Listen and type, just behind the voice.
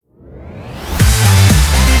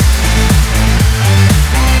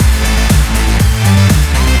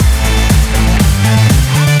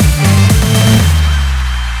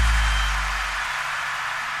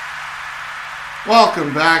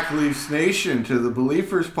Welcome back, Leafs Nation, to the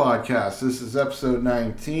Believers Podcast. This is episode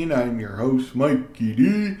 19. I'm your host, Mikey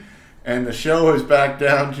D, and the show is back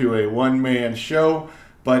down to a one-man show.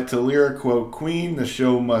 But to lyric quote Queen, the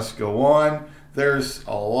show must go on. There's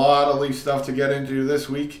a lot of Leaf stuff to get into this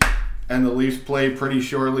week, and the Leafs play pretty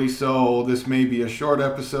shortly, so this may be a short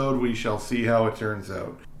episode. We shall see how it turns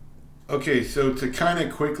out. Okay, so to kind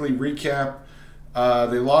of quickly recap,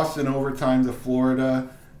 they lost in overtime to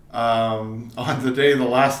Florida on the day the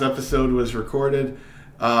last episode was recorded.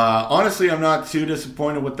 Honestly, I'm not too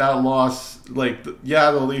disappointed with that loss.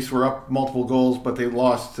 The Leafs were up multiple goals, but they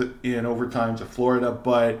lost in overtime to Florida.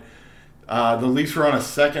 But the Leafs were on a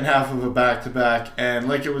second half of a back-to-back, and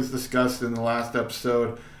like it was discussed in the last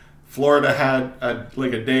episode, Florida had a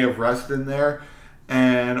day of rest in there.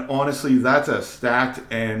 And honestly, that's a stacked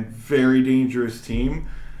and very dangerous team.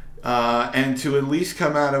 And to at least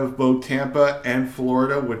come out of both Tampa and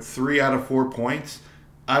Florida with 3 out of 4 points,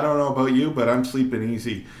 I don't know about you, but I'm sleeping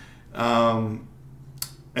easy. And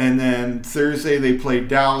then Thursday they played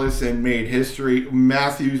Dallas and made history.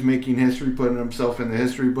 Matthews making history, putting himself in the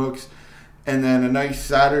history books. And then a nice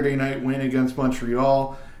Saturday night win against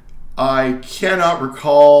Montreal. I cannot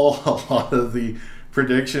recall a lot of the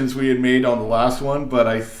predictions we had made on the last one, but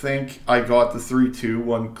I think I got the 3-2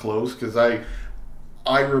 one close because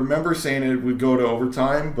I remember saying it would go to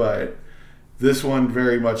overtime, but this one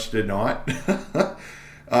very much did not.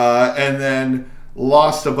 And then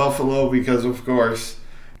lost to Buffalo because, of course,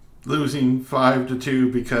 losing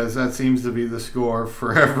 5-2 because that seems to be the score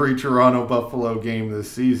for every Toronto-Buffalo game this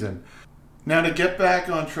season. Now, to get back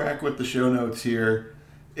on track with the show notes here,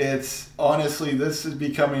 it's honestly, this is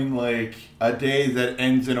becoming like a day that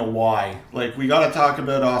ends in a Y. We got to talk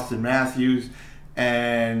about Austin Matthews,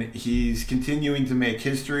 and he's continuing to make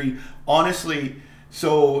history. Honestly,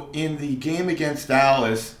 so in the game against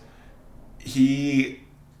Dallas, he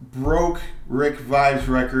broke Rick Vai's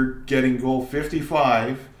record, getting goal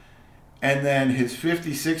 55, and then his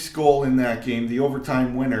 56th goal in that game, the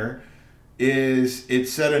overtime winner, it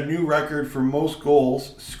set a new record for most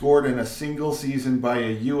goals scored in a single season by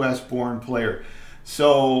a U.S.-born player.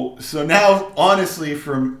 So now, honestly,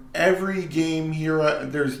 from every game here,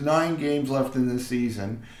 there's 9 games left in this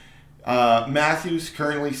season. Matthews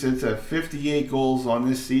currently sits at 58 goals on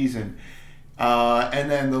this season. And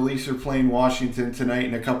then the Leafs are playing Washington tonight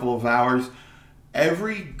in a couple of hours.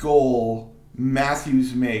 Every goal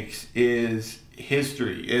Matthews makes is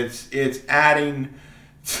history. It's adding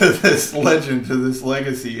to this legend, to this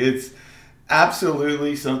legacy. It's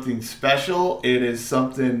absolutely something special. It is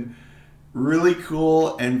something really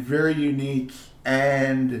cool and very unique,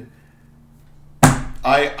 and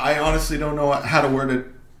I honestly don't know how to word it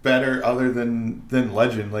better other than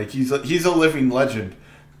legend. He's a living legend.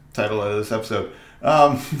 Title of this episode.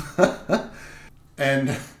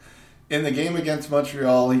 And in the game against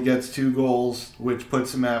Montreal, he gets 2 goals, which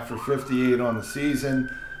puts him at for 58 on the season.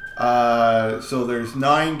 So there's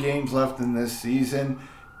 9 games left in this season.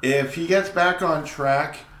 If he gets back on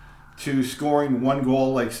track to scoring 1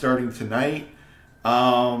 goal starting tonight,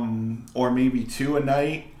 or maybe 2 a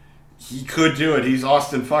night, he could do it. He's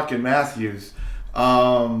Austin fucking Matthews.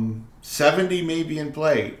 70 may be in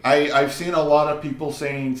play. I've seen a lot of people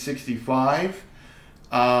saying 65.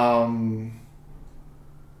 I'm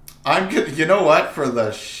good. You know what? For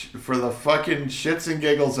the fucking shits and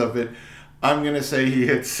giggles of it, I'm gonna say he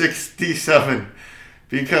hit 67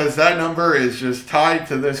 because that number is just tied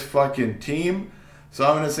to this fucking team. So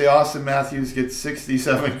I'm gonna say Austin Matthews gets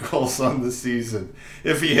 67 goals on the season.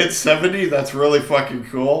 If he hits 70, that's really fucking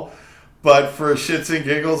cool. But for shits and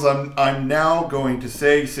giggles, I'm now going to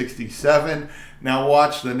say 67. Now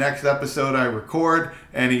watch the next episode I record,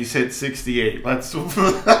 and he's hit 68. Let's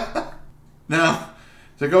now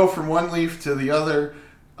to go from one Leaf to the other.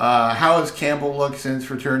 How has Campbell looked since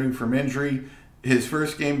returning from injury? His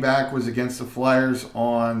first game back was against the Flyers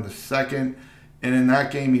on the 2nd, and in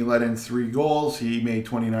that game he let in 3 goals. He made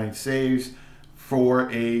 29 saves for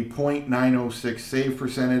a .906 save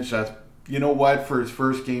percentage. That's, you know what, for his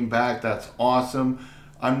first game back, that's awesome.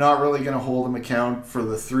 I'm not really going to hold him account for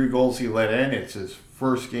the 3 goals he let in. It's his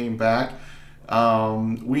first game back.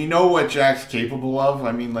 We know what Jack's capable of.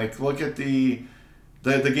 I mean, look at the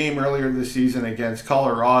game earlier this season against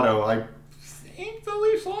Colorado. I think the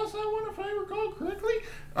Leafs lost that one, if I recall correctly.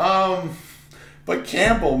 But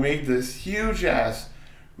Campbell made this huge ass,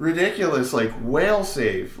 ridiculous whale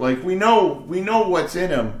save. We know what's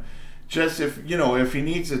in him. Just if he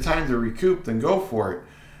needs the time to recoup, then go for it.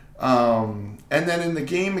 And then in the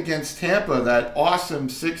game against Tampa, that awesome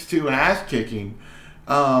 6-2 ass kicking,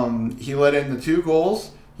 he let in the 2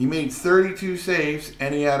 goals. He made 32 saves,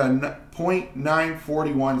 and he had a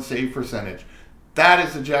 .941 save percentage. That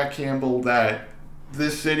is the Jack Campbell that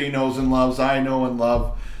this city knows and loves, I know and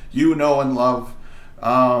love, you know and love.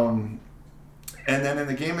 And then in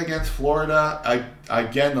the game against Florida,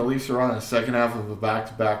 again, the Leafs are on the second half of a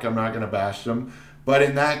back-to-back. I'm not going to bash them. But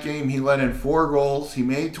in that game, he let in 4 goals. He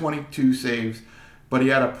made 22 saves, but he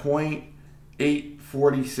had a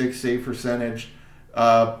 .846 save percentage.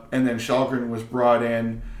 And then Shalgren was brought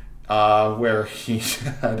in where he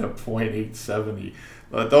had a .870.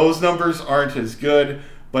 Those numbers aren't as good.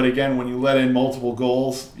 But again, when you let in multiple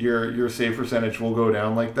goals, your save percentage will go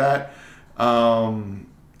down like that. And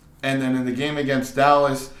then in the game against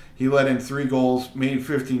Dallas, he let in 3 goals, made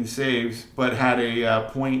 15 saves, but had a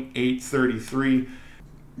 .833.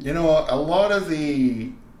 You know, a lot of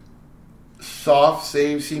the soft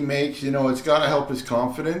saves he makes, you know, it's got to help his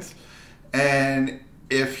confidence. And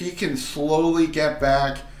if he can slowly get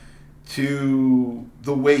back to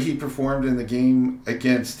the way he performed in the game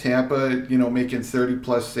against Tampa, you know, making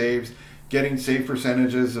 30-plus saves, getting save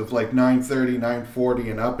percentages of like .930,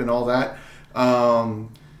 .940 and up and all that,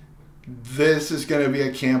 this is going to be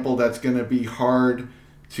a Campbell that's going to be hard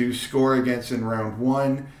to score against in round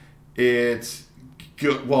 1. It's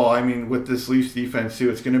good. Well, I mean, with this Leafs defense too,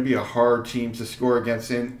 it's going to be a hard team to score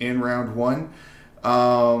against in round 1.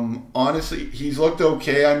 Honestly, he's looked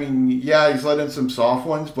okay. I mean, yeah, he's let in some soft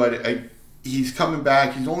ones, but he's coming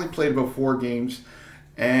back. He's only played about 4 games,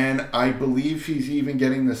 and I believe he's even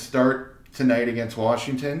getting the start tonight against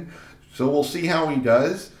Washington. So we'll see how he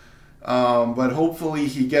does. But hopefully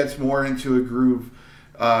he gets more into a groove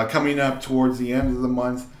coming up towards the end of the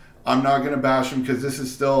month. I'm not going to bash him because this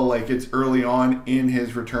is still like it's early on in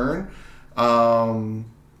his return.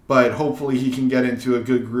 But hopefully he can get into a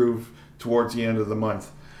good groove towards the end of the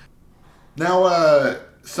month. Now,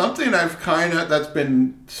 something that's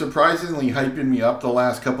been surprisingly hyping me up the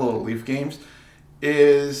last couple of Leaf games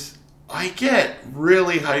is I get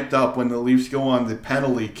really hyped up when the Leafs go on the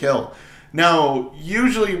penalty kill. Now,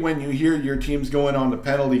 usually when you hear your team's going on the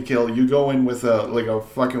penalty kill, you go in with a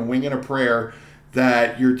fucking wing and a prayer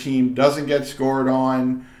that your team doesn't get scored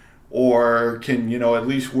on or can, you know, at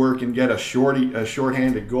least work and get a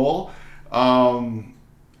shorthanded goal.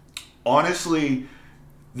 Honestly,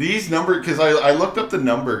 these numbers, because I looked up the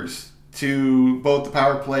numbers to both the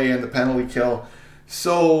power play and the penalty kill.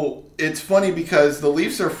 So it's funny because the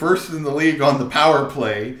Leafs are first in the league on the power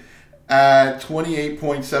play at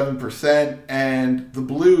 28.7%, and the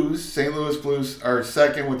Blues, St. Louis Blues, are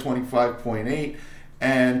second with 25.8%,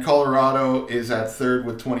 and Colorado is at third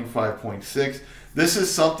with 25.6%. This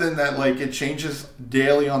is something that, like, it changes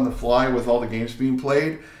daily on the fly with all the games being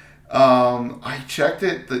played. I checked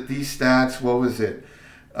it, these stats, what was it?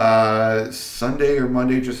 Sunday or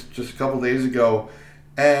Monday, just a couple days ago,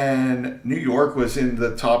 and New York was in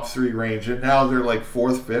the top 3 range, and now they're like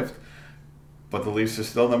 4th, 5th. But the Leafs are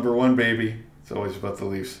still number 1, baby. It's always about the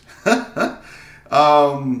Leafs.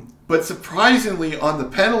 But surprisingly, on the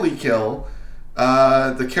penalty kill,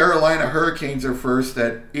 the Carolina Hurricanes are first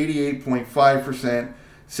at 88.5%.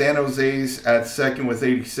 San Jose's at second with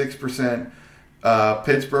 86%.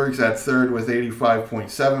 Pittsburgh's at third with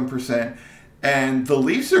 85.7%. And the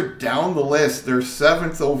Leafs are down the list. They're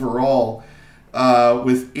 7th overall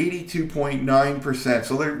with 82.9%.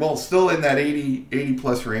 So they're, still in that 80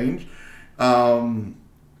 plus range. I'm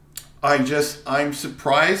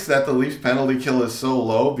surprised that the Leafs penalty kill is so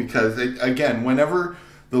low because, again, whenever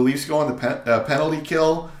the Leafs go on the penalty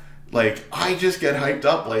kill, like, I just get hyped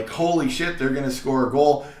up. Like, holy shit, they're going to score a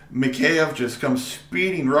goal. Mikheyev just comes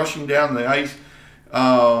speeding, rushing down the ice.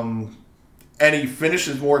 And he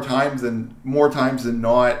finishes more times than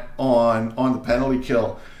not on the penalty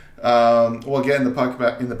kill. Again, the puck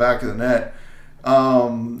back in the back of the net.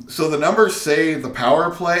 So the numbers say the power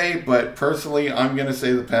play, but personally, I'm gonna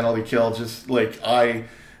say the penalty kill. Just like I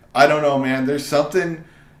don't know, man. There's something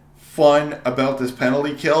fun about this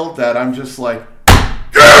penalty kill that I'm just like,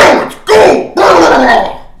 yeah, let's go.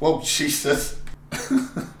 Whoa, Jesus.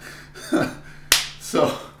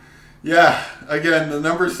 So, yeah. Again, the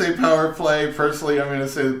numbers say power play. Personally, I'm gonna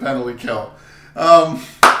say the penalty kill.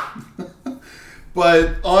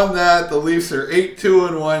 But on that, the Leafs are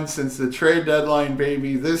 8-2-1 since the trade deadline,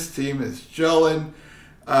 baby. This team is gelling.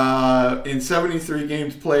 In 73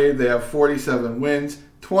 games played, they have 47 wins,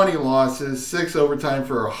 20 losses, 6 overtime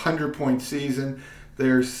for a 100-point season.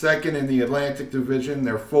 They're second in the Atlantic Division.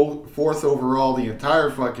 They're fourth overall the entire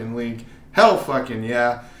fucking league. Hell fucking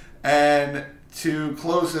yeah. And to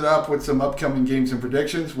close it up with some upcoming games and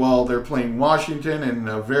predictions, well, they're playing Washington in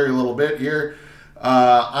a very little bit here.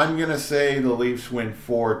 I'm going to say the Leafs win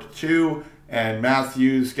 4-2, and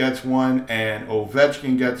Matthews gets one, and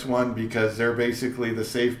Ovechkin gets one because they're basically the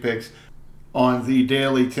safe picks on the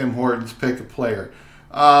daily Tim Hortons pick a player.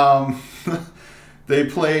 They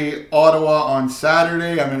play Ottawa on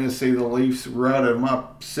Saturday. I'm going to say the Leafs rout them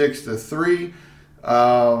up 6-3.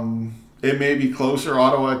 It may be closer.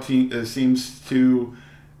 Ottawa seems to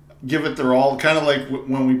give it their all, kind of like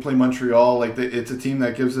when we play Montreal. Like it's a team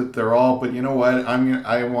that gives it their all. But you know what? I'm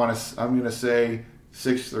gonna say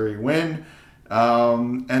 6-3 win.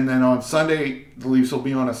 And then on Sunday, the Leafs will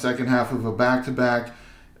be on a second half of a back-to-back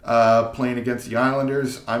playing against the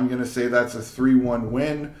Islanders. I'm gonna say that's a 3-1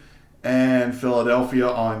 win. And Philadelphia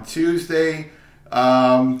on Tuesday.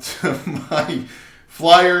 To my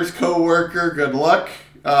Flyers co-worker, good luck.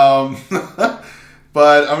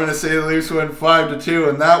 But I'm going to say the Leafs win 5-2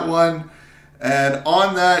 in that one. And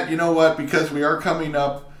on that, you know what? Because we are coming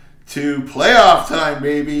up to playoff time,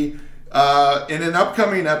 baby. In an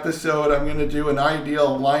upcoming episode, I'm going to do an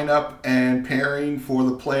ideal lineup and pairing for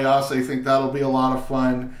the playoffs. I think that'll be a lot of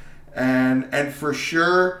fun. And for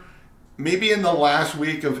sure, maybe in the last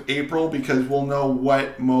week of April, because we'll know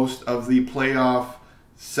what most of the playoff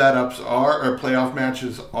setups are, or playoff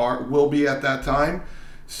matches will be at that time.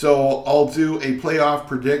 So I'll do a playoff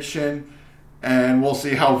prediction, and we'll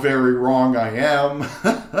see how very wrong I am.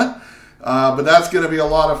 But that's going to be a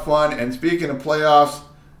lot of fun. And speaking of playoffs,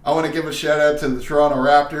 I want to give a shout out to the Toronto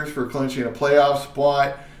Raptors for clinching a playoff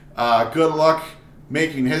spot. Good luck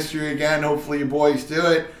making history again. Hopefully you boys do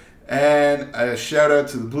it. And a shout out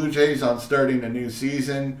to the Blue Jays on starting a new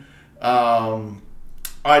season.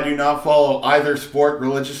 I do not follow either sport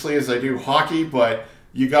religiously as I do hockey, but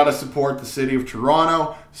you got to support the city of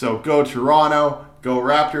Toronto. So go Toronto, go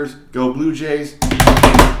Raptors, go Blue Jays,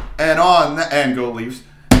 and go Leafs.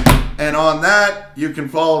 And on that, you can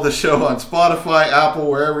follow the show on Spotify, Apple,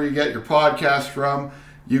 wherever you get your podcast from.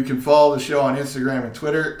 You can follow the show on Instagram and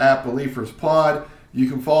Twitter at BeliefersPod. You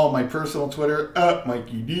can follow my personal Twitter at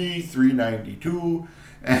MikeyD392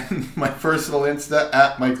 and my personal Insta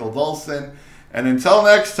at Michael Dulson. And until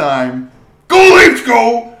next time, go Leafs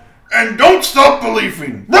go, and don't stop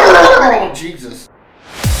believing. Jesus.